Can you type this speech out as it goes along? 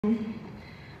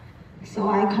So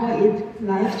I call it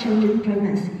life-changing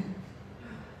pregnancy.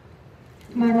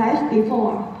 My life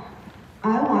before,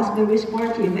 I was very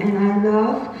sportive and I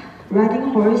love riding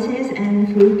horses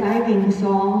and free diving.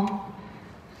 So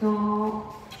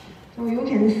you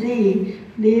can see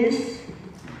this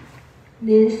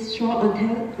stroke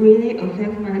attack really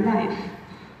affect my life.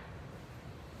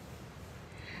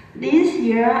 This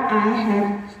year I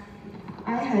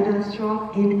had a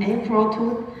stroke in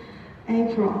April,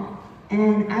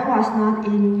 and I was not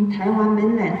in Taiwan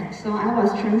mainland, so I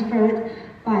was transferred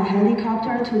by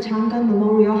helicopter to長庚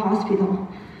Memorial Hospital.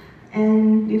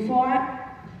 And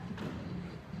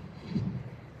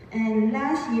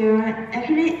last year,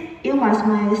 actually it was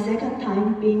my second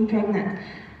time being pregnant.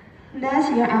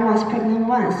 Last year I was pregnant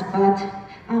once, but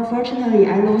unfortunately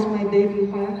I lost my baby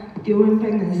during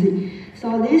pregnancy.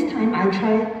 So this time I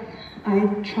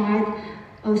tried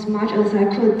as much as I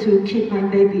could to keep my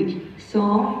baby.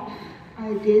 So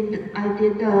I did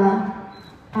the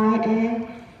IA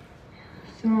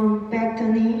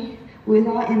thrombectomy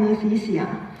without anesthesia.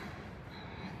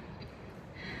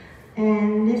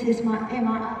 And this is my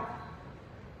MRI.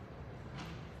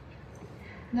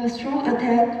 The stroke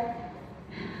attack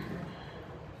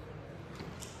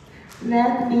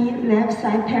left me left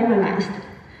side paralyzed.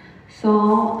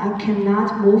 So I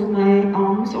cannot move my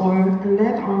arms or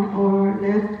left arm or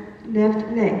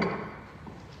left leg.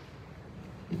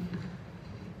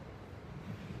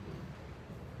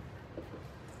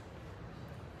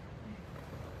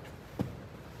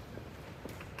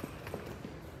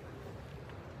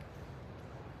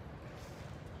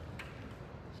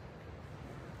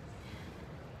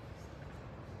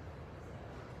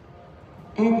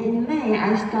 And in May,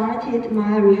 I started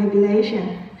my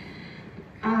rehabilitation.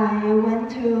 I went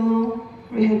to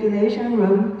rehabilitation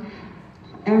room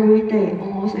every day,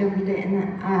 almost every day,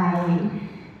 and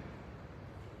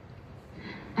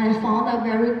I found a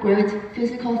very great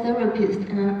physical therapist,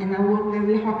 and I worked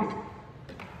very hard.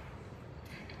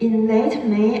 In late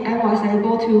May, I was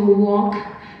able to walk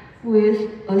with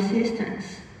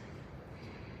assistance.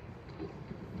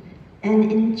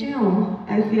 And in June,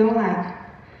 I feel like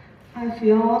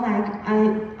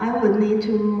I would need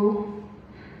to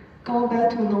go back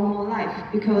to normal life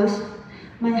because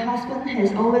my husband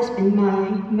has always been my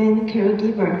main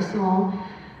caregiver, so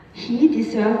he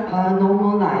deserves a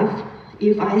normal life.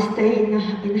 If I stay in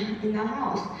the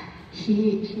house,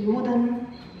 he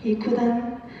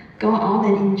couldn't go out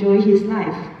and enjoy his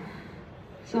life.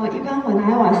 So even when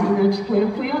I was in a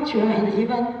wheelchair and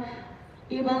even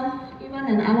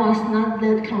when I was not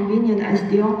that convenient, I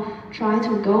still try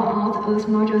to go out as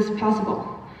much as possible.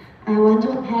 I went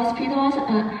to hospitals,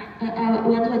 I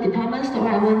went to a department store,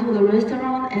 I went to the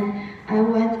restaurant, and I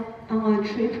went on a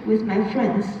trip with my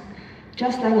friends,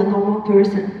 just like a normal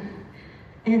person.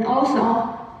 And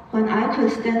also, when I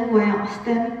could stand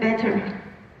better,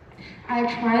 I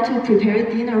tried to prepare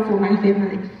dinner for my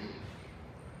family.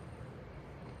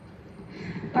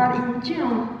 But in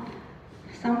June,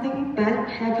 something bad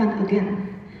happened again.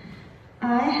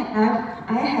 I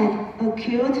had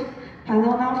acute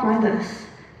pyelonephritis,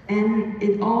 and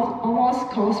it almost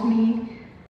caused me